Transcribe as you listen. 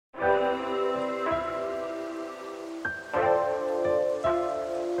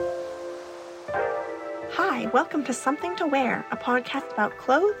Hi, welcome to Something to Wear, a podcast about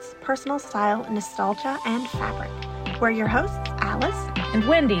clothes, personal style, nostalgia, and fabric. We're your hosts, Alice and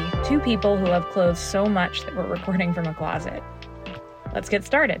Wendy, two people who love clothes so much that we're recording from a closet. Let's get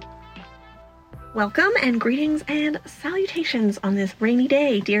started. Welcome and greetings and salutations on this rainy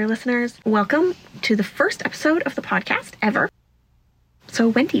day, dear listeners. Welcome to the first episode of the podcast ever. So,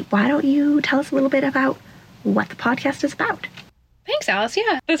 Wendy, why don't you tell us a little bit about what the podcast is about? Thanks, Alice.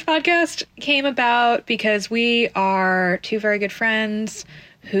 Yeah, this podcast came about because we are two very good friends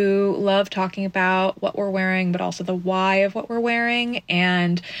who love talking about what we're wearing, but also the why of what we're wearing.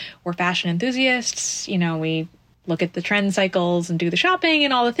 And we're fashion enthusiasts. You know, we look at the trend cycles and do the shopping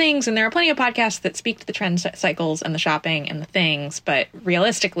and all the things. And there are plenty of podcasts that speak to the trend cycles and the shopping and the things. But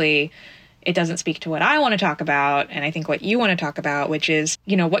realistically, it doesn't speak to what I want to talk about. And I think what you want to talk about, which is,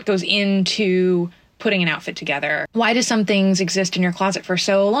 you know, what goes into putting an outfit together. Why do some things exist in your closet for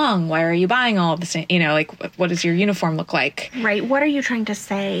so long? Why are you buying all of the same, you know, like what does your uniform look like? Right. What are you trying to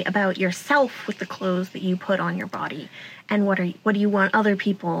say about yourself with the clothes that you put on your body? And what do you want other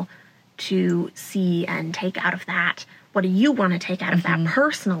people to see and take out of that? What do you want to take out of that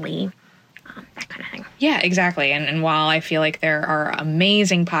personally? That kind of thing. Yeah, exactly. And while I feel like there are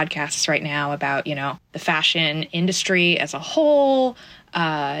amazing podcasts right now about, you know, the fashion industry as a whole,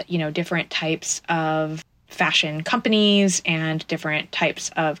 you know, different types of fashion companies and different types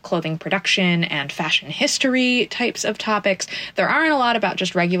of clothing production and fashion history types of topics, there aren't a lot about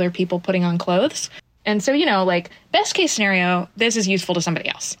just regular people putting on clothes. And so, you know, like, best case scenario, this is useful to somebody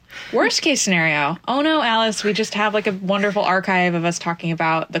else. Worst case scenario, oh no, Alice, we just have like a wonderful archive of us talking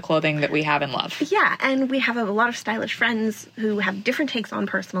about the clothing that we have and love. Yeah, and we have a lot of stylish friends who have different takes on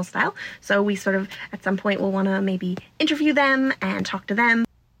personal style. So we sort of, at some point, will want to maybe interview them and talk to them,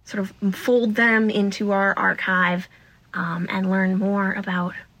 sort of fold them into our archive, and learn more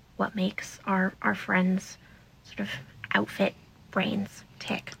about what makes our friends' sort of outfit brains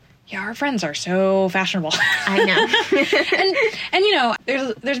tick. Yeah, our friends are so fashionable. I know. and you know,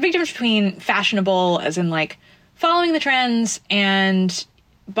 there's a big difference between fashionable as in like following the trends and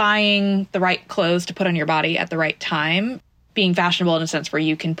buying the right clothes to put on your body at the right time. Being fashionable in a sense where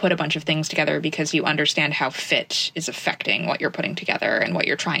you can put a bunch of things together because you understand how fit is affecting what you're putting together and what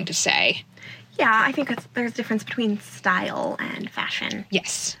you're trying to say. Yeah, I think there's a difference between style and fashion.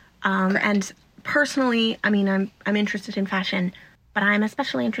 Yes. And personally, I mean, I'm interested in fashion, but I'm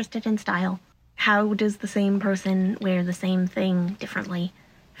especially interested in style. How does the same person wear the same thing differently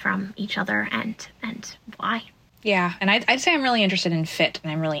from each other, and why? Yeah, and I'd say I'm really interested in fit,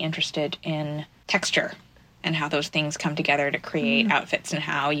 and I'm really interested in texture and how those things come together to create outfits, and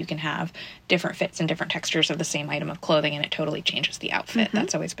how you can have different fits and different textures of the same item of clothing, and it totally changes the outfit.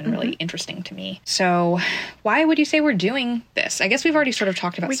 That's always been really interesting to me. So why would you say we're doing this? I guess we've already sort of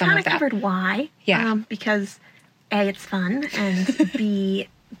talked about some of that. We kind of covered why. Yeah. Because A, it's fun, and B,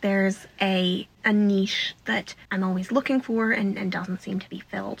 there's a niche that I'm always looking for and doesn't seem to be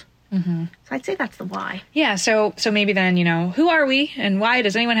filled. So I'd say that's the why. Yeah, so maybe then, you know, who are we and why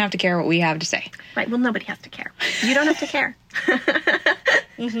does anyone have to care what we have to say? Right, well, nobody has to care. You don't have to care.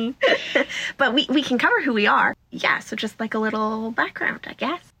 But we can cover who we are. Yeah, so just like a little background, I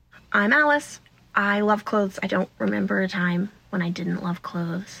guess. I'm Alice. I love clothes. I don't remember a time when I didn't love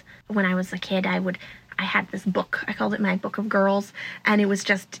clothes. When I was a kid, I had this book. I called it my book of girls, and it was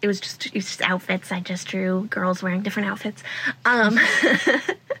just outfits. I just drew girls wearing different outfits.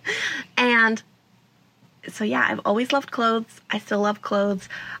 And so yeah, I've always loved clothes. I still love clothes.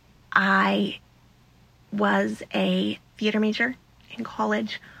 I was a theater major in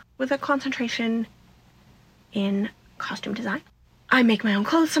college with a concentration in costume design. I make my own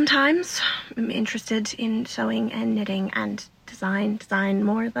clothes sometimes. I'm interested in sewing and knitting and design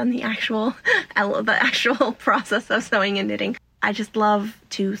more than the actual process of sewing and knitting. I just love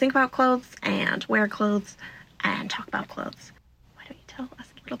to think about clothes and wear clothes and talk about clothes. Why don't you tell us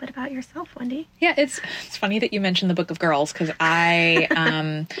a little bit about yourself, Wendy? Yeah, it's funny that you mentioned the Book of Girls, because my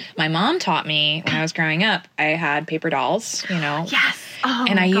mom taught me when I was growing up. I had paper dolls, you know. Yes. Oh,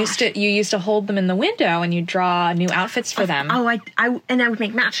 and you used to hold them in the window and you draw new outfits for them. Oh, I would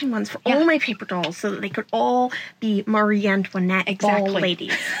make matching ones for all my paper dolls so that they could all be Marie Antoinette ball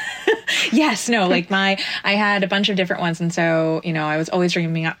ladies. Yes, no, like I had a bunch of different ones, and so, you know, I was always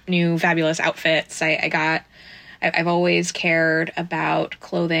dreaming up new fabulous outfits. I've always cared about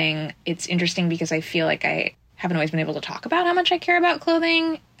clothing. It's interesting because I feel like I haven't always been able to talk about how much I care about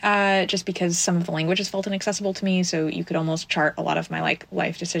clothing, just because some of the language has felt inaccessible to me. So you could almost chart a lot of my like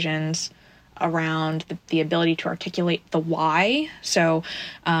life decisions around the ability to articulate the why. So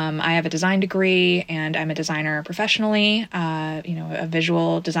I have a design degree and I'm a designer professionally, a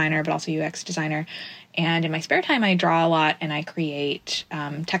visual designer, but also UX designer. And in my spare time, I draw a lot and I create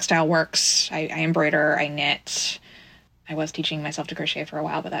textile works. I embroider, I knit. I was teaching myself to crochet for a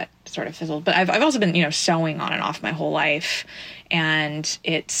while, but that sort of fizzled. But I've also been, sewing on and off my whole life. And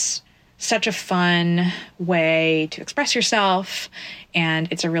it's such a fun way to express yourself. And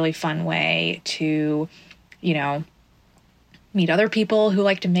it's a really fun way to, meet other people who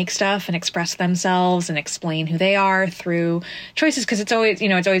like to make stuff and express themselves and explain who they are through choices. Because it's always,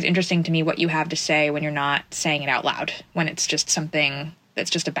 it's always interesting to me what you have to say when you're not saying it out loud, when it's just something that's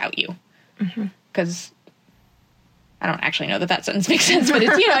just about you. Because I don't actually know that sentence makes sense, but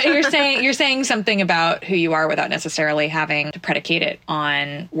it's, you're saying something about who you are without necessarily having to predicate it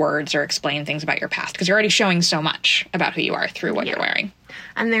on words or explain things about your past, because you're already showing so much about who you are through what you're wearing.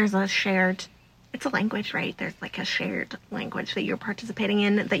 And there's it's a language, right? There's like a shared language that you're participating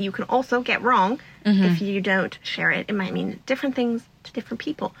in that you can also get wrong if you don't share it. It might mean different things to different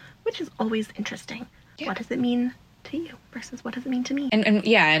people, which is always interesting. Yeah. What does it mean to you versus what does it mean to me?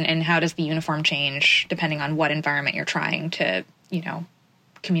 And how does the uniform change depending on what environment you're trying to,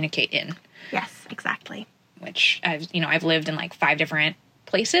 communicate in? Yes, exactly. Which I've lived in like 5 different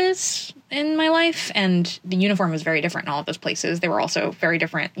places in my life, and the uniform was very different in all of those places. They were also very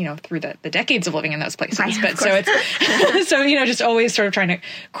different, through the decades of living in those places. Right, but so it's just always sort of trying to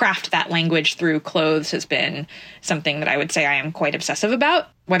craft that language through clothes has been something that I would say I am quite obsessive about.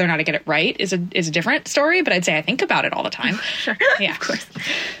 Whether or not I get it right is a different story, but I'd say I think about it all the time. Sure. Yeah, of course.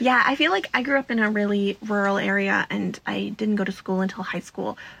 Yeah, I feel like I grew up in a really rural area and I didn't go to school until high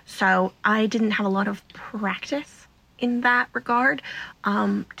school. So I didn't have a lot of practice in that regard.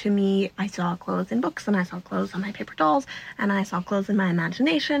 To me, I saw clothes in books and I saw clothes on my paper dolls and I saw clothes in my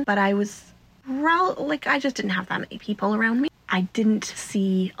imagination, but I just didn't have that many people around me. I didn't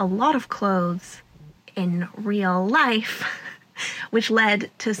see a lot of clothes in real life, which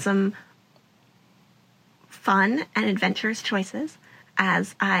led to some fun and adventurous choices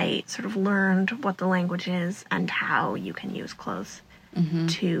as I sort of learned what the language is and how you can use clothes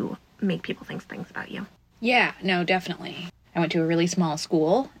to make people think things about you. Yeah, no, definitely. I went to a really small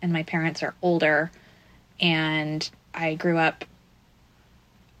school, and my parents are older, and I grew up,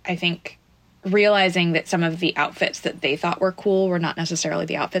 I think, realizing that some of the outfits that they thought were cool were not necessarily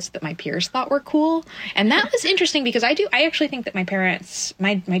the outfits that my peers thought were cool. And that was interesting because I actually think that my parents,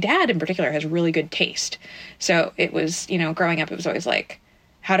 my dad in particular, has really good taste. So it was, growing up, it was always like,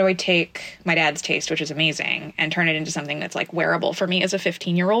 how do I take my dad's taste, which is amazing, and turn it into something that's like wearable for me as a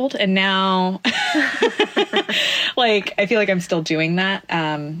 15-year-old? And now, I feel like I'm still doing that,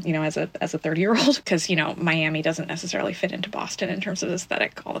 as a 30-year-old, because, Miami doesn't necessarily fit into Boston in terms of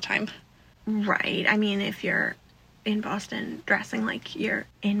aesthetic all the time. Right. I mean, if you're in Boston dressing like you're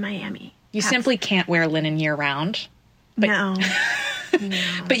in Miami, you simply can't wear linen year round. But, no.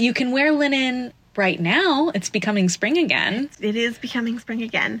 But you can wear linen. Right now, it's becoming spring again. It is becoming spring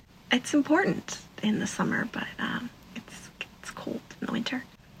again. It's important in the summer, but it's cold in the winter.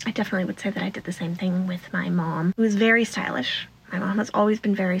 I definitely would say that I did the same thing with my mom, who is very stylish. My mom has always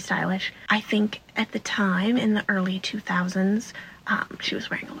been very stylish. I think at the time, in the early 2000s, she was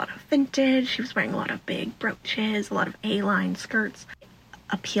wearing a lot of vintage. She was wearing a lot of big brooches, a lot of A-line skirts. It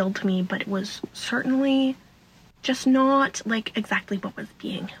appealed to me, but it was certainly just not like exactly what was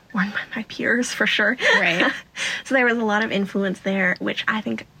being worn by my peers, for sure. Right. So there was a lot of influence there, which I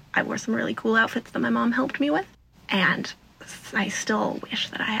think I wore some really cool outfits that my mom helped me with. And I still wish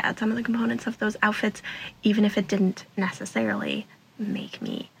that I had some of the components of those outfits, even if it didn't necessarily make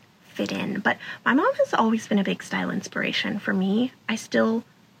me fit in. But my mom has always been a big style inspiration for me. I still,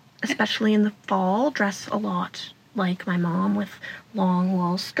 especially in the fall, dress a lot like my mom, with long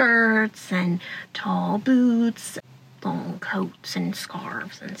wool skirts and tall boots, long coats and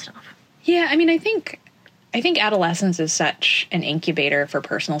scarves and stuff. Yeah, I mean, I think adolescence is such an incubator for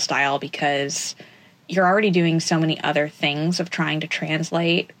personal style because you're already doing so many other things of trying to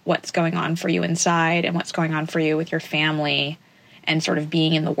translate what's going on for you inside and what's going on for you with your family and sort of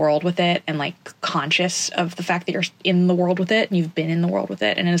being in the world with it and like conscious of the fact that you're in the world with it and you've been in the world with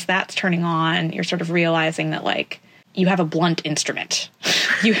it. And as that's turning on, you're sort of realizing that like you have a blunt instrument.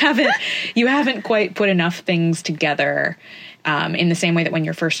 you haven't quite put enough things together in the same way that when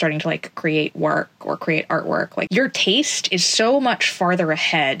you're first starting to like create work or create artwork, like your taste is so much farther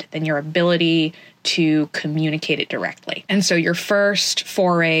ahead than your ability to communicate it directly. And so your first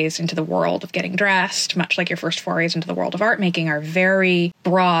forays into the world of getting dressed, much like your first forays into the world of art making, are very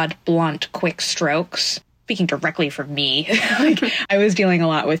broad, blunt, quick strokes. Speaking directly for me, like I was dealing a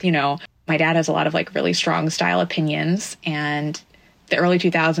lot with, my dad has a lot of like really strong style opinions, and the early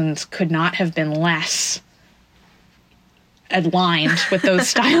 2000s could not have been less aligned with those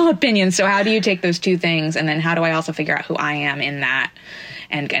style opinions. So how do you take those two things, and then how do I also figure out who I am in that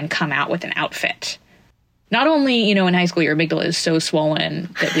and come out with an outfit? Not only, you know, in high school, your amygdala is so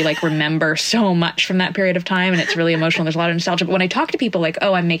swollen that we like remember so much from that period of time, and it's really emotional. There's a lot of nostalgia. But when I talk to people like,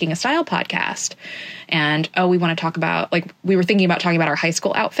 oh, I'm making a style podcast, and oh, we want to talk about, like, we were thinking about talking about our high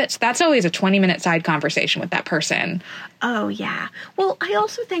school outfits, that's always a 20-minute side conversation with that person. Oh, yeah. Well, I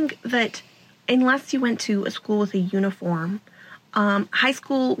also think that unless you went to a school with a uniform, high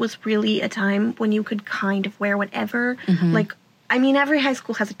school was really a time when you could kind of wear whatever, like, I mean, every high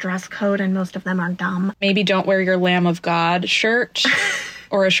school has a dress code, and most of them are dumb. Maybe don't wear your Lamb of God shirt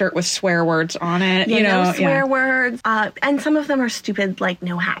or a shirt with swear words on it. Yeah, you know, no swear words. And some of them are stupid, like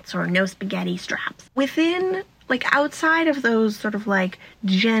no hats or no spaghetti straps. Within, like, outside of those sort of, like,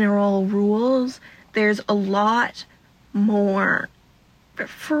 general rules, there's a lot more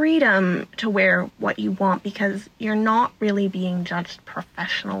freedom to wear what you want because you're not really being judged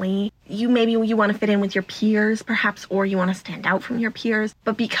professionally. You want to fit in with your peers, perhaps, or you want to stand out from your peers.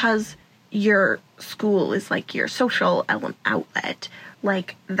 But because your school is like your social outlet,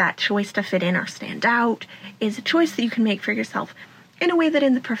 like that choice to fit in or stand out is a choice that you can make for yourself in a way that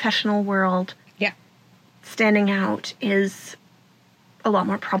in the professional world, standing out is a lot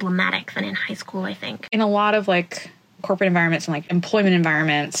more problematic than in high school, I think. In a lot of, like, corporate environments and, like, employment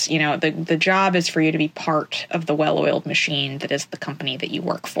environments, you know, the job is for you to be part of the well-oiled machine that is the company that you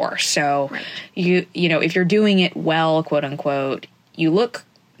work for. So you know, if you're doing it well, quote unquote, you look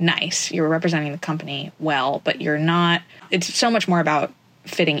nice, you're representing the company well, but you're not, it's so much more about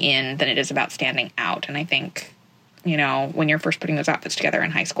fitting in than it is about standing out. And I think, you know, when you're first putting those outfits together in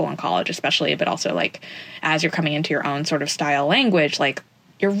high school and college especially, but also, like, as you're coming into your own sort of style language, like,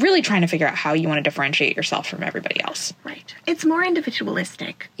 you're really trying to figure out how you want to differentiate yourself from everybody else. Right. It's more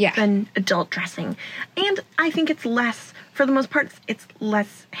individualistic than adult dressing. And I think it's less, for the most part, it's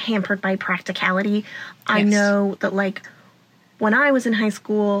less hampered by practicality. I know that, like, when I was in high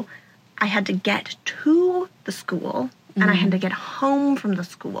school, I had to get to the school and I had to get home from the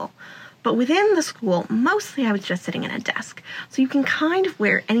school. But within the school, mostly I was just sitting in a desk. So you can kind of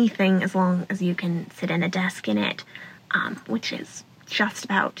wear anything as long as you can sit in a desk in it, which is just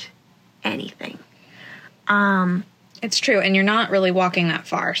about anything. It's true, and you're not really walking that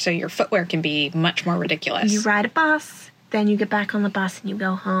far, so your footwear can be much more ridiculous. You ride a bus, then you get back on the bus and you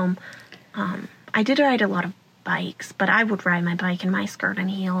go home. I did ride a lot of bikes, but I would ride my bike in my skirt and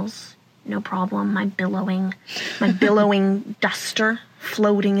heels, no problem. My billowing duster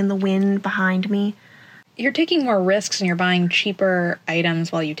floating in the wind behind me. You're taking more risks and you're buying cheaper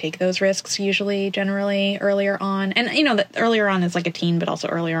items while you take those risks, generally, earlier on. And, you know, that earlier on is like a teen, but also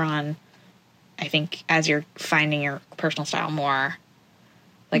earlier on, I think, as you're finding your personal style more.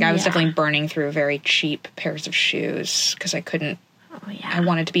 Like, I was definitely burning through very cheap pairs of shoes because I couldn't, I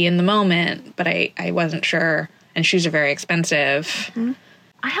wanted to be in the moment, but I wasn't sure. And shoes are very expensive.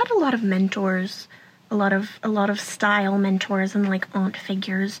 I had a lot of mentors, a lot of style mentors and, like, aunt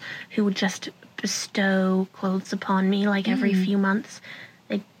figures who would just bestow clothes upon me, like, every few months.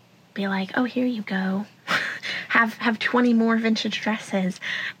 They'd be like, oh, here you go. have 20 more vintage dresses.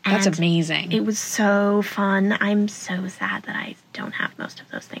 And that's amazing. It was so fun. I'm so sad that I don't have most of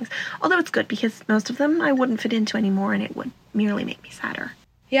those things. Although it's good because most of them I wouldn't fit into anymore and it would merely make me sadder.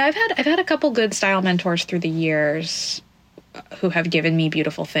 Yeah, I've had a couple good style mentors through the years who have given me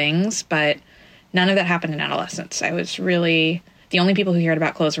beautiful things, but none of that happened in adolescence. I was really, the only people who cared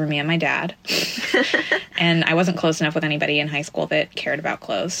about clothes were me and my dad. And I wasn't close enough with anybody in high school that cared about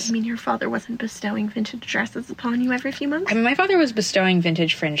clothes. I mean, your father wasn't bestowing vintage dresses upon you every few months? I mean, my father was bestowing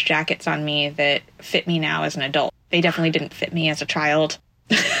vintage fringe jackets on me that fit me now as an adult. They definitely didn't fit me as a child.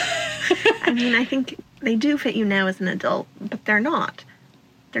 I mean, I think they do fit you now as an adult, but they're not.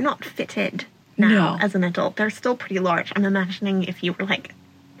 They're not fitted now as an adult. They're still pretty large. I'm imagining if you were, like,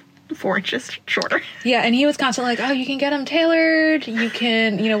 4 inches shorter. Yeah, and he was constantly like, oh, you can get them tailored. You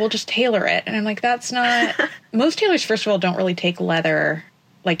can, we'll just tailor it. And I'm like, that's not... Most tailors, first of all, don't really take leather.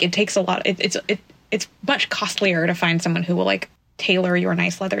 Like, it takes a lot... It's much costlier to find someone who will, like, tailor your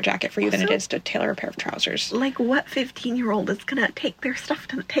nice leather jacket for you than it is to tailor a pair of trousers. Like, what 15-year-old is going to take their stuff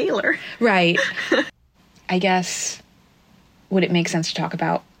to the tailor? Right. I guess, would it make sense to talk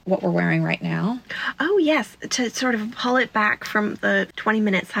about what we're wearing right now? Oh, yes. To sort of pull it back from the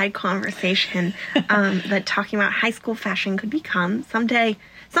 20-minute side conversation that talking about high school fashion could become. Someday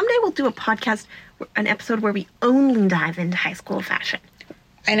we'll do a podcast, an episode where we only dive into high school fashion.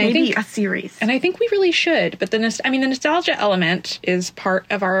 And maybe I think a series. And I think we really should. But the nostalgia element is part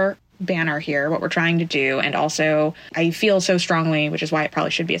of our banner here, what we're trying to do. And also, I feel so strongly, which is why it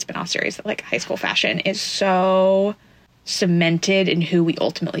probably should be a spin-off series, that, like, high school fashion is so cemented in who we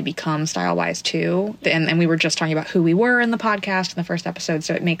ultimately become style-wise too. And we were just talking about who we were in the podcast in the first episode,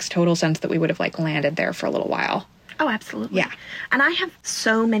 so it makes total sense that we would have like landed there for a little while. Oh, absolutely. Yeah. And I have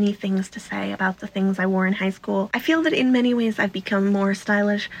so many things to say about the things I wore in high school. I feel that in many ways I've become more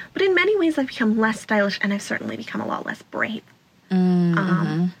stylish, but in many ways I've become less stylish, and I've certainly become a lot less brave.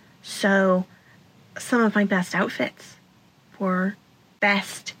 So some of my best outfits were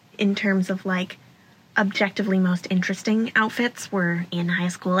best in terms of like objectively most interesting outfits were in high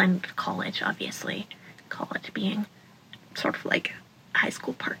school and college, obviously. College being sort of like high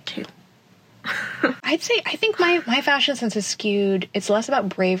school part 2. I think my fashion sense is skewed. It's less about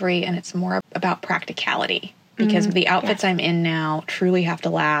bravery and it's more about practicality, because the outfits I'm in now truly have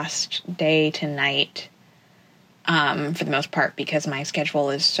to last day to night, for the most part, because my schedule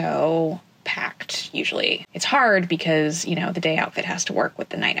is so packed. Usually it's hard because, you know, the day outfit has to work with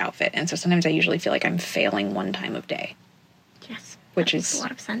the night outfit. And so sometimes I usually feel like I'm failing one time of day. Yes. Which makes is a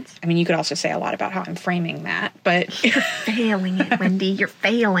lot of sense. I mean, you could also say a lot about how I'm framing that, but you're failing it, Wendy. You're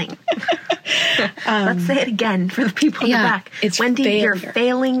failing. Let's say it again for the people in the back. It's Wendy, failure. you're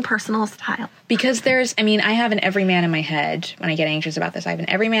failing personal style. Because I have an everyman in my head. When I get anxious about this, I have an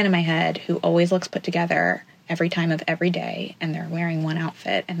everyman in my head who always looks put together every time of every day, and they're wearing one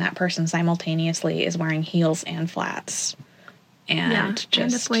outfit, and that person simultaneously is wearing heels and flats. And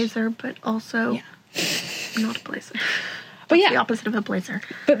and a blazer, but also not a blazer. But That's the opposite of a blazer.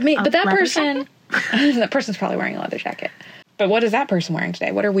 But that person, jacket? that person's probably wearing a leather jacket. But what is that person wearing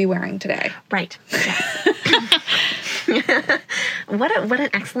today? What are we wearing today? Right. Yes. What an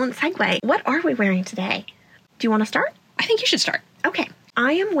excellent segue. What are we wearing today? Do you want to start? I think you should start. Okay.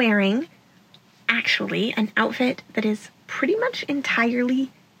 I am wearing, actually, an outfit that is pretty much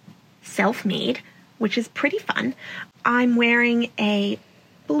entirely self-made, which is pretty fun. I'm wearing a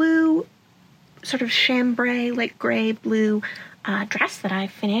blue, sort of chambray, like gray blue dress that I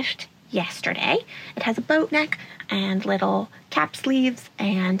finished yesterday. It has a boat neck and little cap sleeves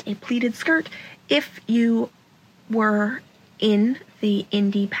and a pleated skirt. If you were in the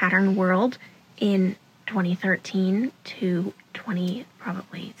indie pattern world in 2013 to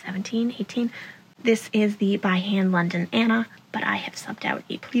probably 17, 18, this is the by hand London Anna, but I have subbed out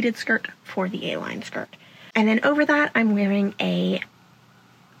a pleated skirt for the A-line skirt. And then over that, I'm wearing a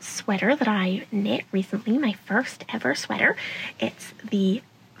sweater that I knit recently, my first ever sweater. It's the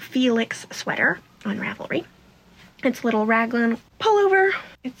Felix sweater on Ravelry. It's a little raglan pullover.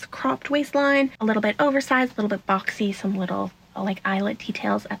 It's cropped waistline, a little bit oversized, a little bit boxy, some little like eyelet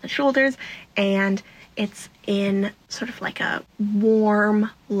details at the shoulders, and it's in sort of like a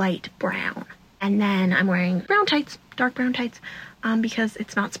warm light brown. And then I'm wearing brown tights, dark brown tights, because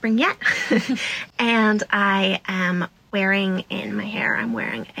it's not spring yet. And I am wearing in my hair, I'm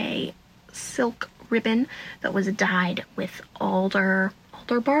wearing a silk ribbon that was dyed with alder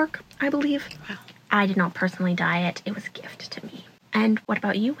bark, I believe. Wow. I did not personally dye it. It was a gift to me. And what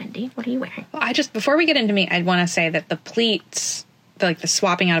about you, Wendy? What are you wearing? Well, before we get into me, I'd want to say that the pleats, the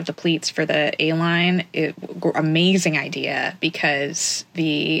swapping out of the pleats for the A-line, amazing idea, because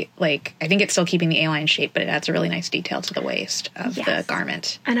I think it's still keeping the A-line shape, but it adds a really nice detail to the waist of the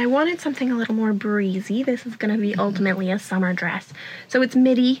garment. And I wanted something a little more breezy. This is going to be ultimately a summer dress. So it's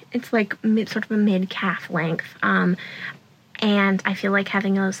midi. It's like sort of a mid-calf length. And I feel like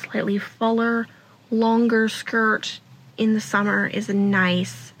having a slightly fuller, longer skirt in the summer is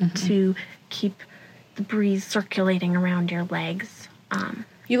nice to keep the breeze circulating around your legs.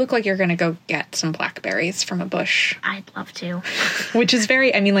 You look like you're going to go get some blackberries from a bush. I'd love to. Which is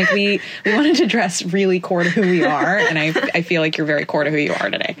we wanted to dress really core to who we are, and I feel like you're very core to who you are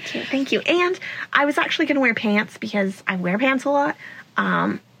today. Thank you. And I was actually going to wear pants because I wear pants a lot,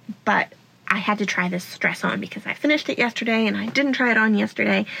 but I had to try this dress on because I finished it yesterday and I didn't try it on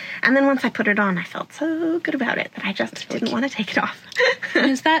yesterday. And then once I put it on, I felt so good about it that I just didn't want to take it off.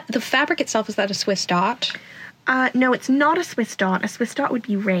 And is that, the fabric itself, is that a Swiss dot? No, it's not a Swiss dot. A Swiss dot would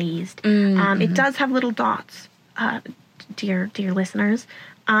be raised. It does have little dots, dear listeners.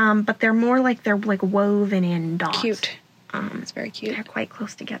 But they're like woven in dots. Cute. It's very cute. They're quite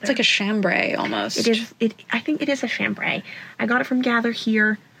close together. It's like a chambray almost. It is. I think it is a chambray. I got it from Gather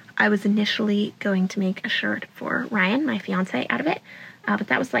here. I was initially going to make a shirt for Ryan, my fiance, out of it. But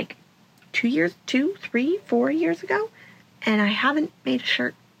that was like 2 3, 4 years ago. And I haven't made a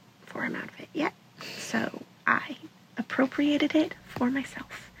shirt for him out of it yet. So I appropriated it for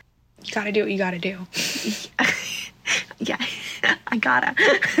myself. You gotta do what you gotta do. Yeah, I gotta.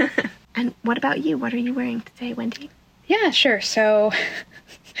 And what about you? What are you wearing today, Wendy? Yeah, sure. So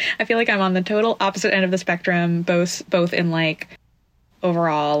I feel like I'm on the total opposite end of the spectrum, both in like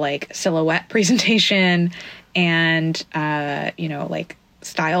overall like silhouette presentation and, like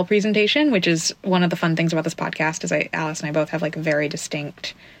style presentation, which is one of the fun things about this podcast is Alice and I both have like very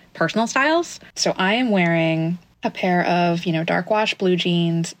distinct personal styles. So I am wearing a pair of, dark wash blue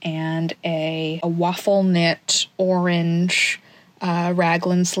jeans and a waffle knit orange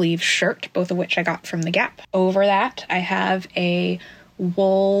raglan sleeve shirt, both of which I got from the Gap. Over that, I have a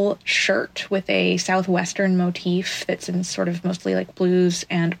wool shirt with a southwestern motif that's in sort of mostly like blues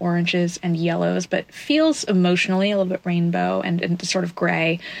and oranges and yellows, but feels emotionally a little bit rainbow and sort of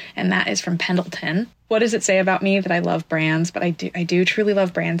gray, and that is from Pendleton. What does it say about me that I love brands? But I do truly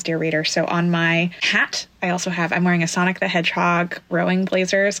love brands, dear reader. So on my hat, I'm wearing a Sonic the Hedgehog Rowing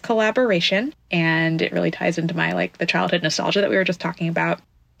Blazers collaboration, and it really ties into my like the childhood nostalgia that we were just talking about.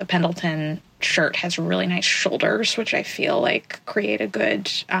 The Pendleton shirt has really nice shoulders, which I feel like create a good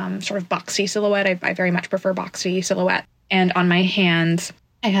sort of boxy silhouette. I very much prefer boxy silhouette. And on my hands,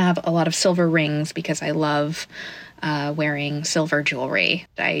 I have a lot of silver rings because I love wearing silver jewelry.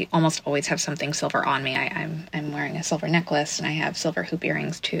 I almost always have something silver on me. I'm wearing a silver necklace, and I have silver hoop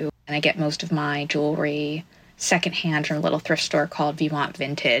earrings too. And I get most of my jewelry secondhand from a little thrift store called Vivant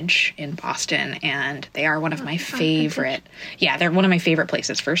Vintage in Boston, and they are one of my favorite. Yeah, they're one of my favorite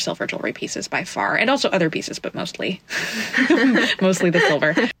places for silver jewelry pieces by far, and also other pieces, but mostly mostly the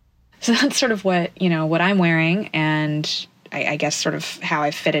silver. So that's sort of what I'm wearing, and I guess sort of how I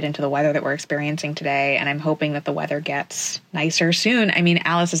fit it into the weather that we're experiencing today, and I'm hoping that the weather gets nicer soon. I mean,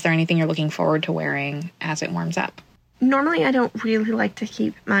 Alice, is there anything you're looking forward to wearing as it warms up? Normally, I don't really like to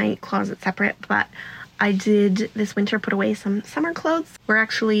keep my closet separate, but I did this winter put away some summer clothes. We're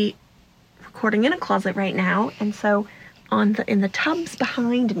actually recording in a closet right now, and so in the tubs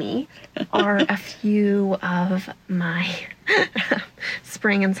behind me are a few of my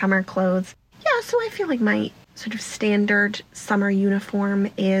spring and summer clothes. Yeah, so I feel like my sort of standard summer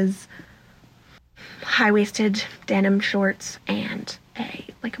uniform is high-waisted denim shorts and a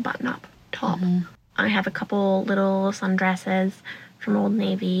button-up top. Mm-hmm. I have a couple little sundresses from Old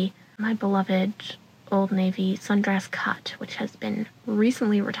Navy, my beloved Old Navy sundress cut, which has been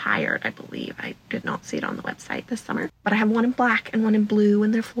recently retired, I believe. I did not see it on the website this summer. But I have one in black and one in blue,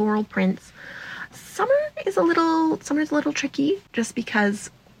 and they're floral prints. Summer's a little tricky, just because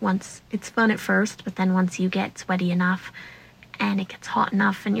once it's fun at first, but then once you get sweaty enough and it gets hot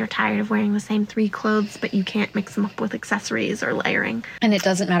enough and you're tired of wearing the same 3 clothes, but you can't mix them up with accessories or layering. And it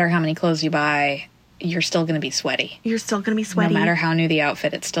doesn't matter how many clothes you buy, you're still going to be sweaty. You're still going to be sweaty. No matter how new the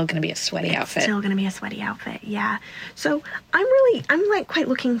outfit, it's still going to be a sweaty outfit. It's still going to be a sweaty outfit, yeah. So I'm quite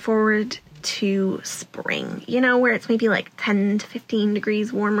looking forward to spring, where it's maybe like 10 to 15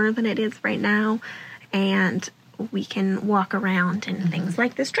 degrees warmer than it is right now. And we can walk around in things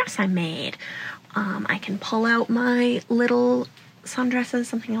like this dress I made. I can pull out my little sundresses.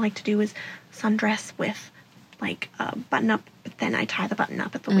 Something I like to do is sundress with like a button up, but then I tie the button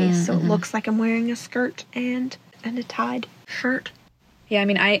up at the waist so it looks like I'm wearing a skirt and a tied shirt. Yeah, I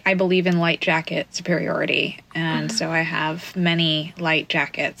mean, I believe in light jacket superiority, and so I have many light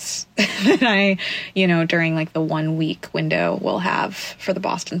jackets that I, during like the 1 week window we'll have for the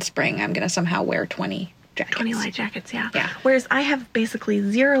Boston spring. I'm going to somehow wear 20 jackets. 20 light jackets, yeah. Whereas I have basically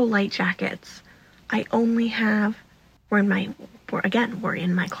 0 light jackets. I only have, we're in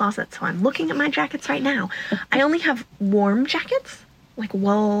my closet, so I'm looking at my jackets right now. I only have warm jackets, like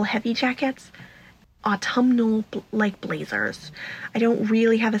wool heavy jackets, autumnal blazers. I don't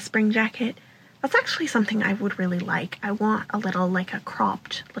really have a spring jacket. That's actually something I would really like. I want a little like a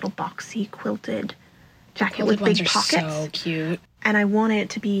cropped little boxy quilted jacket with big pockets. So cute. And I want it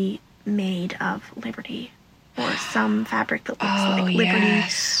to be made of Liberty or some fabric that looks like Liberty.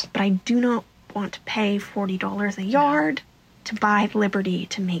 Yes. But I do not want to pay $40 a yard to buy Liberty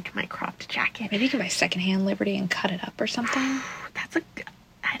to make my cropped jacket. Maybe you can buy secondhand Liberty and cut it up or something. It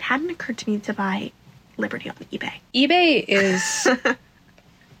hadn't occurred to me to buy Liberty on eBay. eBay is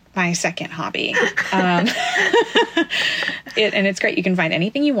my second hobby. And it's great. You can find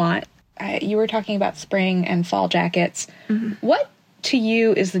anything you want. You were talking about spring and fall jackets. Mm-hmm. What to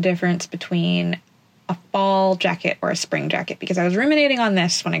you is the difference between a fall jacket or a spring jacket? Because I was ruminating on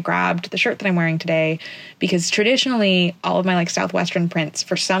this when I grabbed the shirt that I'm wearing today, because traditionally all of my like Southwestern prints,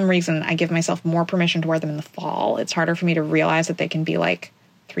 for some reason, I give myself more permission to wear them in the fall. It's harder for me to realize that they can be like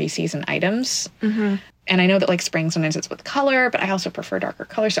 3-season items. Mm-hmm. And I know that like spring, sometimes it's with color, but I also prefer darker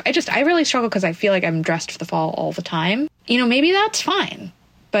colors. So I really struggle because I feel like I'm dressed for the fall all the time. Maybe that's fine,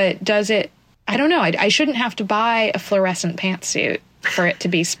 but does it, I don't know. I shouldn't have to buy a fluorescent pantsuit for it to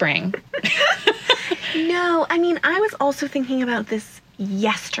be spring. No, I mean, I was also thinking about this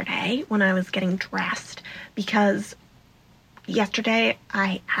yesterday when I was getting dressed, because, yesterday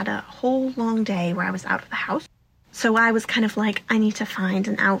I had a whole long day where I was out of the house. So I was kind of like, I need to find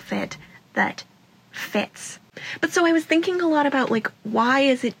an outfit that fits. But so I was thinking a lot about, like, why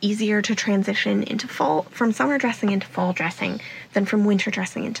is it easier to transition into fall, from summer dressing into fall dressing than from winter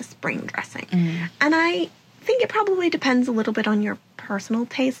dressing into spring dressing? And I think it probably depends a little bit on your personal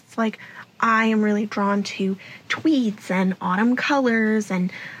tastes. Like, I am really drawn to tweeds and autumn colors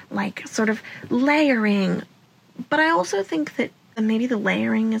and, like, sort of layering. But I also think that maybe the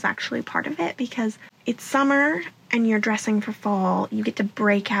layering is actually part of it, because it's summer and you're dressing for fall. You get to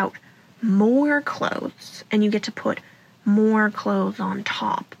break out more clothes and you get to put more clothes on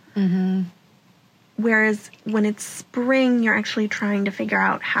top. Whereas when it's spring, you're actually trying to figure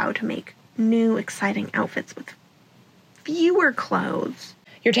out how to make new, exciting outfits with fewer clothes.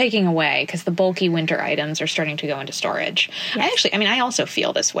 You're taking away, because the bulky winter items are starting to go into storage. Yes. I also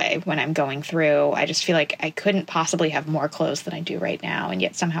feel this way when I'm going through. I just feel like I couldn't possibly have more clothes than I do right now. And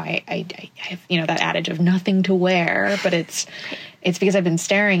yet somehow I have, that adage of nothing to wear, but it's because I've been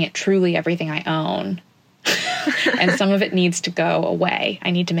staring at truly everything I own. And some of it needs to go away.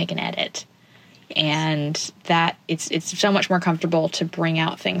 I need to make an edit. And that it's so much more comfortable to bring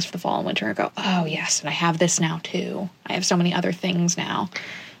out things for the fall and winter and go, oh yes, and I have this now too. I have so many other things now.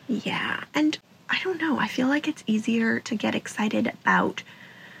 Yeah, and I don't know, I feel like it's easier to get excited about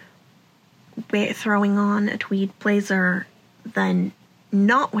throwing on a tweed blazer than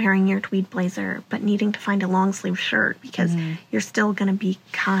not wearing your tweed blazer but needing to find a long sleeve shirt because you're still going to be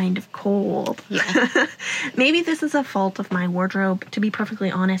kind of cold. Yeah. Maybe this is a fault of my wardrobe. To be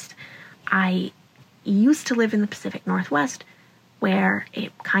perfectly honest, I used to live in the Pacific Northwest where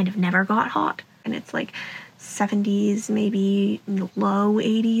it kind of never got hot. And it's like 70s, maybe low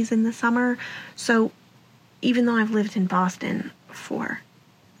 80s in the summer. So even though I've lived in Boston for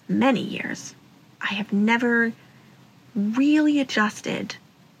many years, I have never really adjusted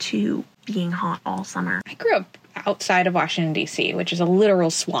to being hot all summer. I grew up outside of Washington, D.C., which is a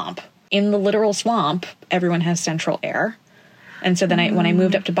literal swamp. In the literal swamp, everyone has central air. And so then when I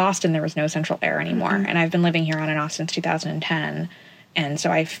moved up to Boston, there was no central air anymore. And I've been living here on and off since 2010. And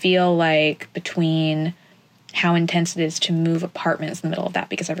so I feel like between how intense it is to move apartments in the middle of that,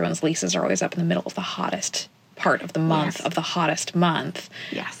 because everyone's leases are always up in the middle of the hottest part of the month, of the hottest month.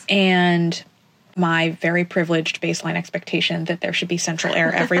 Yes. And my very privileged baseline expectation that there should be central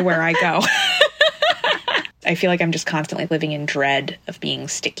air everywhere I go. I feel like I'm just constantly living in dread of being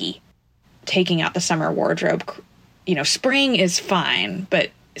sticky. Taking out the summer wardrobe, spring is fine,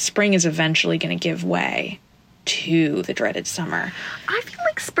 but spring is eventually going to give way to the dreaded summer. I feel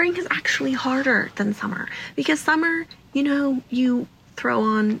like spring is actually harder than summer, because summer, you throw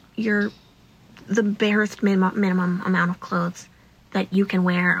on the barest minimum amount of clothes that you can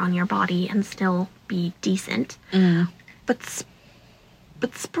wear on your body and still be decent. But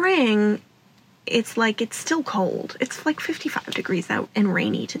spring, it's like it's still cold. It's like 55 degrees out and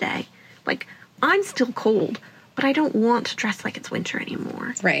rainy today. Like, I'm still cold, but I don't want to dress like it's winter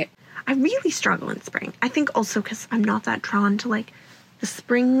anymore. Right. I really struggle in spring. I think also because I'm not that drawn to, like, the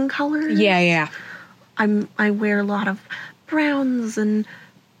spring colors. Yeah. I wear a lot of browns and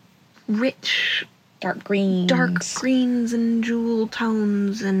rich dark greens and jewel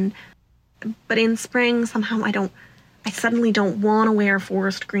tones, but in spring somehow I suddenly don't want to wear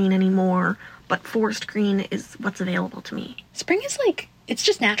forest green anymore, but forest green is what's available to me. Spring is it's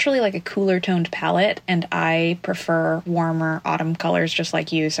just naturally like a cooler toned palette, and I prefer warmer autumn colors just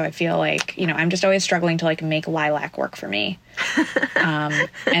like you, so I feel like, I'm just always struggling to make lilac work for me.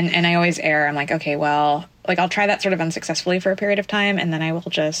 And I always err. I'm like, okay, well, I'll try that sort of unsuccessfully for a period of time, and then I will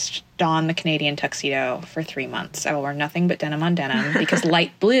just don the Canadian tuxedo for 3 months. I will wear nothing but denim on denim, because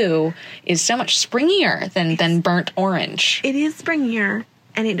light blue is so much springier than burnt orange. It is springier,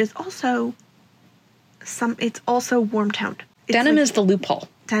 and it is also it's also warm toned. Denim is the loophole.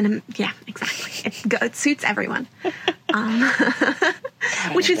 Denim, yeah, exactly. It suits everyone.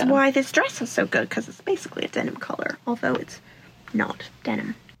 Which is why this dress is so good, because it's basically a denim color, although it's not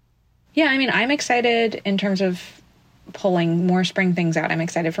denim. Yeah, I'm excited in terms of pulling more spring things out. I'm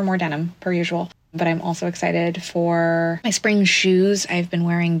excited for more denim, per usual. But I'm also excited for my spring shoes. I've been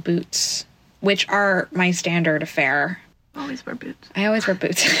wearing boots, which are my standard affair. Always wear boots. I always wear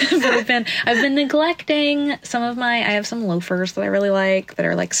boots. But I've been neglecting I have some loafers that I really like that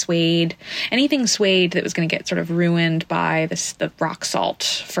are like suede. Anything suede that was going to get sort of ruined by the rock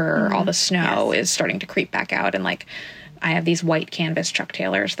salt for all the snow is starting to creep back out. And I have these white canvas Chuck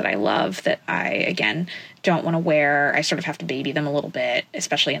Taylors that I love that I, again, don't want to wear. I sort of have to baby them a little bit,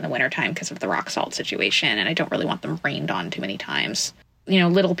 especially in the wintertime because of the rock salt situation. And I don't really want them rained on too many times.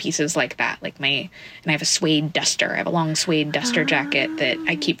 little pieces like that. Like and I have a suede duster. I have a long suede duster jacket that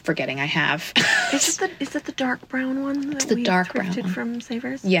I keep forgetting I have. Is it the dark brown one? It's the dark brown one from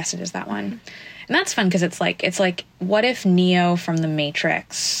Savers. Yes, it is that one, and that's fun because it's like what if Neo from The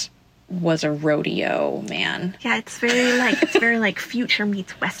Matrix was a rodeo man? Yeah, it's very like future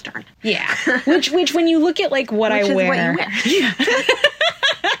meets Western. Yeah, which when you look at like what I wear, what you wear.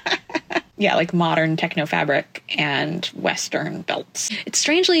 Yeah, like modern techno fabric and Western belts. It's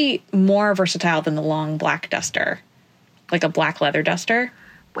strangely more versatile than the long black duster, like a black leather duster.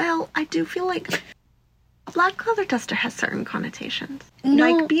 Well, I do feel like a black leather duster has certain connotations.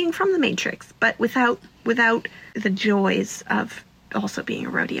 No. Like being from The Matrix, but without the joys of also being a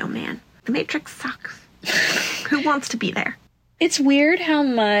rodeo man. The Matrix sucks. Who wants to be there? It's weird how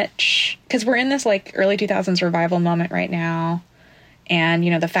much, because we're in this like early 2000s revival moment right now. And,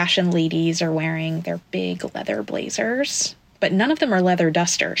 the fashion ladies are wearing their big leather blazers, but none of them are leather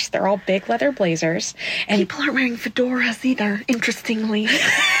dusters. They're all big leather blazers. And people aren't wearing fedoras either, interestingly.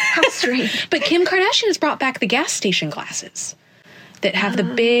 How strange. But Kim Kardashian has brought back the gas station glasses that have the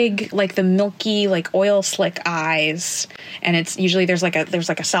big, like the milky, like oil slick eyes. And it's usually there's like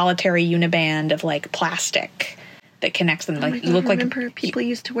a solitary uniband of like plastic that connects them. Like, you look like... people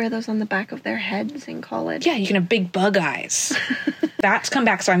used to wear those on the back of their heads in college. Yeah, you can have big bug eyes. That's come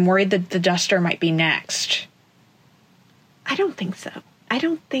back, so I'm worried that the duster might be next. I don't think so. I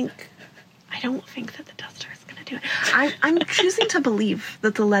don't think that the duster is going to do it. I'm choosing to believe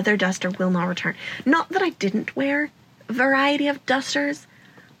that the leather duster will not return. Not that I didn't wear a variety of dusters.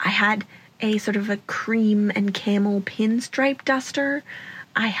 I had a sort of a cream and camel pinstripe duster.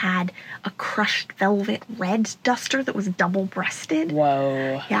 I had a crushed velvet red duster that was double-breasted.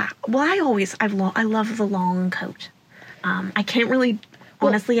 Whoa. Yeah. Well, I love the long coat. I can't really,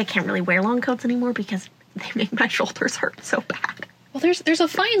 honestly, I can't really wear long coats anymore because they make my shoulders hurt so bad. Well, there's a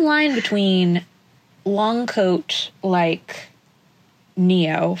fine line between long coat like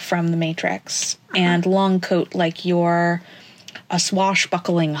Neo from The Matrix and long coat like you're a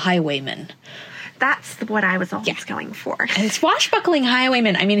swashbuckling highwayman. That's what I was always going for. And swashbuckling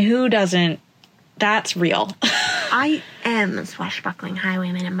highwayman, I mean, who doesn't? That's real. I am a swashbuckling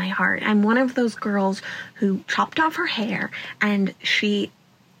highwayman in my heart. I'm one of those girls who chopped off her hair and she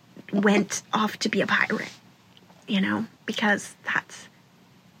went off to be a pirate. Because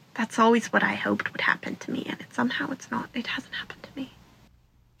that's always what I hoped would happen to me, and it hasn't happened to me.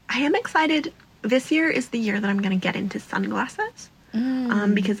 I am excited. This year is the year that I'm going to get into sunglasses.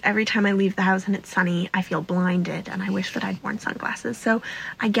 Because every time I leave the house and it's sunny, I feel blinded and I wish that I'd worn sunglasses. So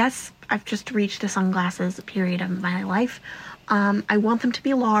I guess I've just reached a sunglasses period of my life. I want them to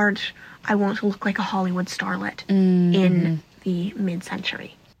be large. I want to look like a Hollywood starlet in the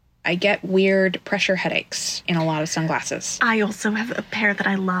mid-century. I get weird pressure headaches in a lot of sunglasses. I also have a pair that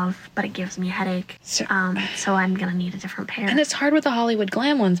I love, but it gives me a headache. So I'm going to need a different pair. And it's hard with the Hollywood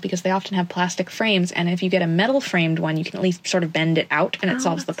glam ones because they often have plastic frames. And if you get a metal framed one, you can at least sort of bend it out and it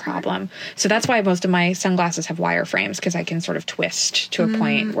solves the problem. Smart. So that's why most of my sunglasses have wire frames, because I can sort of twist to a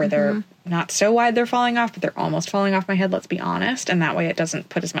point where they're not so wide they're falling off, but they're almost falling off my head, let's be honest. And that way it doesn't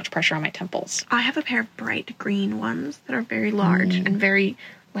put as much pressure on my temples. I have a pair of bright green ones that are very large and very...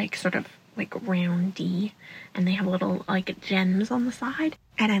 sort of roundy, and they have little gems on the side,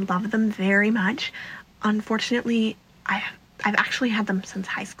 and I love them very much. Unfortunately, I've actually had them since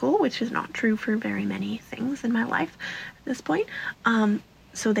high school, which is not true for very many things in my life at this point.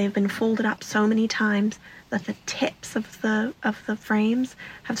 So they've been folded up so many times that the tips of the frames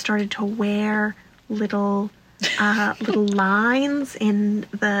have started to wear little lines in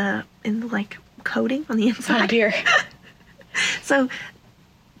the coating on the inside. Oh dear. So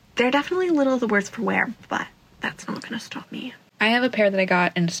they're definitely a little the worse for wear, but that's not going to stop me. I have a pair that I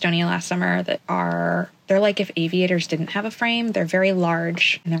got in Estonia last summer they're like if aviators didn't have a frame. They're very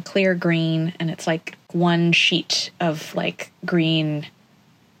large, and they're clear green, and it's like one sheet of green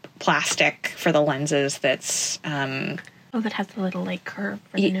plastic for the lenses that's... that has the little curve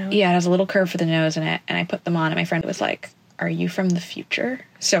for the nose. Yeah, it has a little curve for the nose in it, and I put them on, and my friend was like, "Are you from the future?"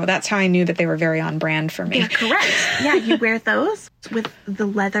 So that's how I knew that they were very on brand for me. Yeah, correct. Yeah, you wear those with the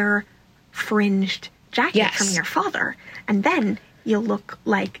leather fringed jacket from your father, and then you'll look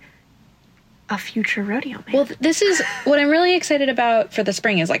like a future rodeo man. Well, this is what I'm really excited about for the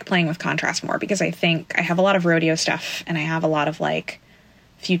spring is playing with contrast more, because I think I have a lot of rodeo stuff and I have a lot of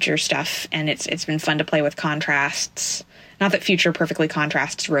future stuff, and it's been fun to play with contrasts. Not that future perfectly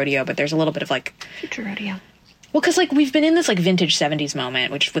contrasts rodeo, but there's a little bit of future rodeo. Well, because, like, we've been in this, like, vintage 70s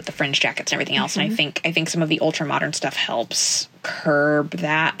moment, which with the fringe jackets and everything else, and I think some of the ultra-modern stuff helps curb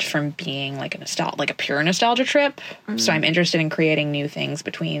that from being, like, a pure nostalgia trip. So I'm interested in creating new things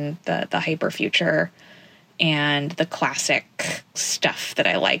between the hyper-future and the classic stuff that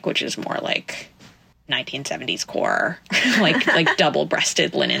I like, which is more, like, 1970s core, like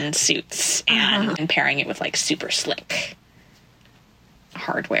double-breasted linen suits, and pairing it with, like, super slick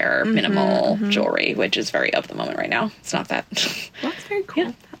hardware, minimal jewelry, which is very of the moment right now. It's not that. Well, that's very cool.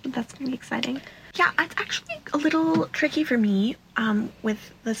 Yeah. That's going to be exciting. Yeah, it's actually a little tricky for me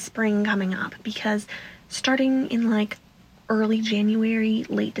with the spring coming up, because starting in like early January,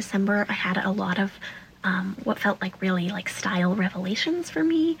 late December, I had a lot of what felt like really like style revelations for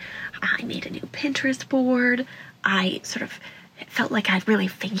me. I made a new Pinterest board. I sort of felt like I'd really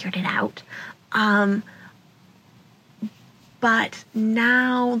figured it out. But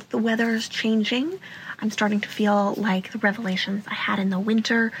now the weather is changing. I'm starting to feel like the revelations I had in the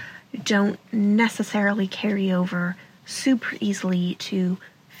winter don't necessarily carry over super easily to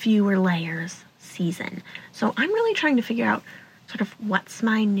fewer layers season. So I'm really trying to figure out sort of what's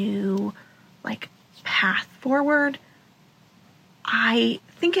my new like path forward. I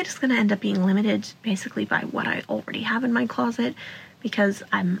think it's going to end up being limited basically by what I already have in my closet, because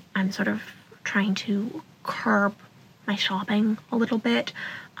I'm sort of trying to curb my shopping a little bit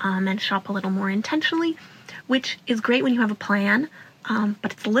and shop a little more intentionally, which is great when you have a plan,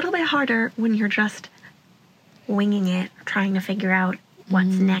 but it's a little bit harder when you're just winging it, trying to figure out what's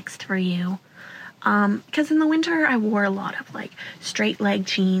next for you. Because in the winter I wore a lot of like straight leg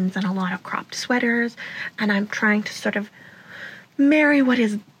jeans and a lot of cropped sweaters, and I'm trying to sort of marry what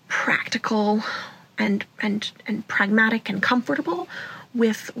is practical and pragmatic and comfortable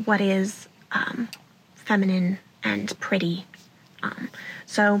with what is feminine and pretty.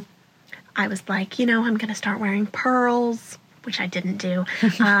 So I was like, I'm going to start wearing pearls, which I didn't do.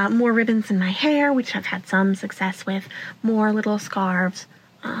 More ribbons in my hair, which I've had some success with. More little scarves.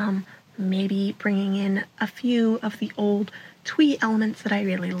 Maybe bringing in a few of the old twee elements that I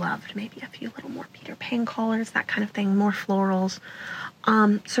really loved. Maybe a few little more Peter Pan collars, that kind of thing. More florals.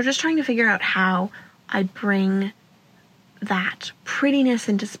 So just trying to figure out how I bring that prettiness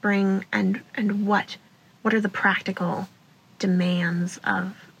into spring, and what are the practical demands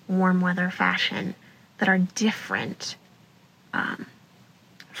of warm weather fashion that are different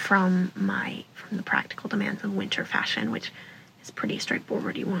from the practical demands of winter fashion, which is pretty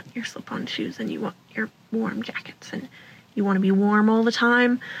straightforward. You want your slip-on shoes and you want your warm jackets and you want to be warm all the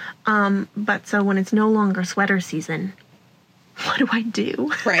time. But so when it's no longer sweater season, what do I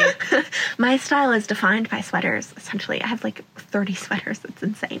do? Right. My style is defined by sweaters, essentially. I have like 30 sweaters. It's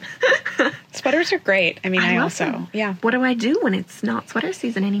insane. Sweaters are great. I mean, I also, them. yeah. What do I do when it's not sweater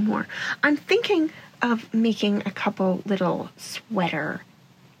season anymore? I'm thinking of making a couple little sweater,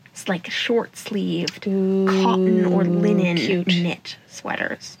 it's like short-sleeved cotton or linen knit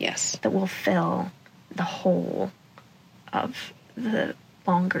sweaters. Yes. That will fill the whole of the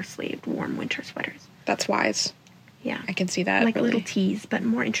longer-sleeved warm winter sweaters. That's wise. Yeah. I can see that. Like really. little tees, but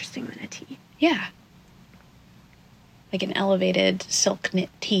more interesting than a tee. Yeah. Like an elevated silk knit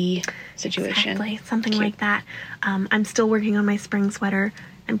tee situation. Exactly. Something Cute. like that. I'm still working on my spring sweater.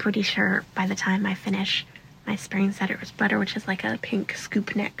 I'm pretty sure by the time I finish my spring sweater, which is like a pink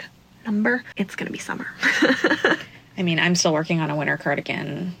scoop neck number, it's going to be summer. I mean, I'm still working on a winter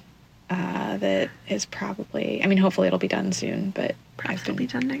cardigan that is probably, I mean, hopefully it'll be done soon, but perhaps it'll be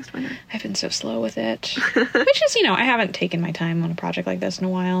done next winter. I've been so slow with it, which is, I haven't taken my time on a project like this in a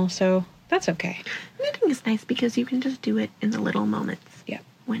while, so that's okay. Knitting is nice because you can just do it in the little moments. Yeah.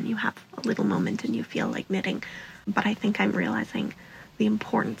 When you have a little moment and you feel like knitting. But I think I'm realizing the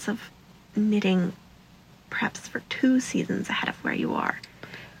importance of knitting perhaps for 2 seasons ahead of where you are,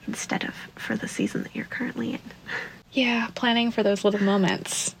 instead of for the season that you're currently in. Yeah, planning for those little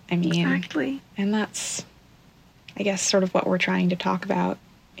moments. I mean, exactly. And that's, I guess, sort of what we're trying to talk about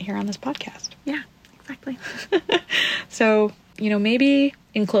here on this podcast. Yeah, exactly. So, maybe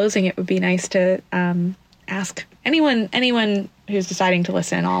in closing, it would be nice to ask anyone who's deciding to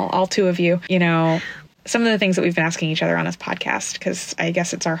listen, all 2 of you, some of the things that we've been asking each other on this podcast, because I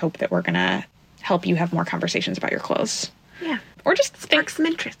guess it's our hope that we're going to help you have more conversations about your clothes. Yeah. Or just spark some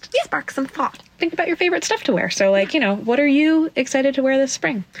interest. Yeah. Spark some thought. Think about your favorite stuff to wear. So, what are you excited to wear this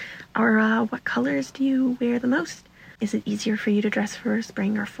spring? Or what colors do you wear the most? Is it easier for you to dress for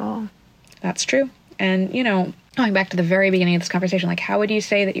spring or fall? That's true. And, going back to the very beginning of this conversation, how would you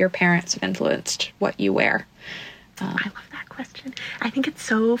say that your parents have influenced what you wear? I love that question. I think it's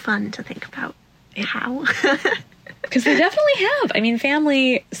so fun to think about how. Because they definitely have. I mean,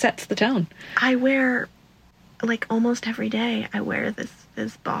 family sets the tone. I wear like, almost every day I wear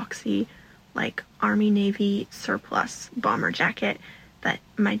this boxy, like, Army Navy surplus bomber jacket that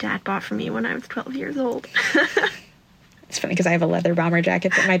my dad bought for me when I was 12 years old. It's funny because I have a leather bomber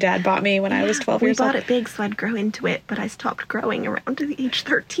jacket that my dad bought me when I was 12 years old. We bought it big so I'd grow into it, but I stopped growing around age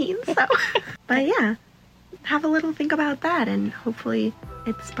 13, so. But yeah, have a little think about that, and hopefully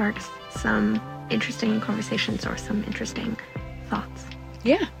it sparks some interesting conversations or some interesting thoughts.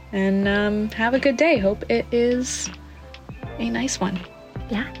 Yeah, and have a good day. Hope it is a nice one.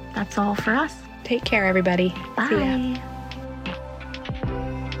 Yeah, that's all for us. Take care, everybody. Bye. See ya.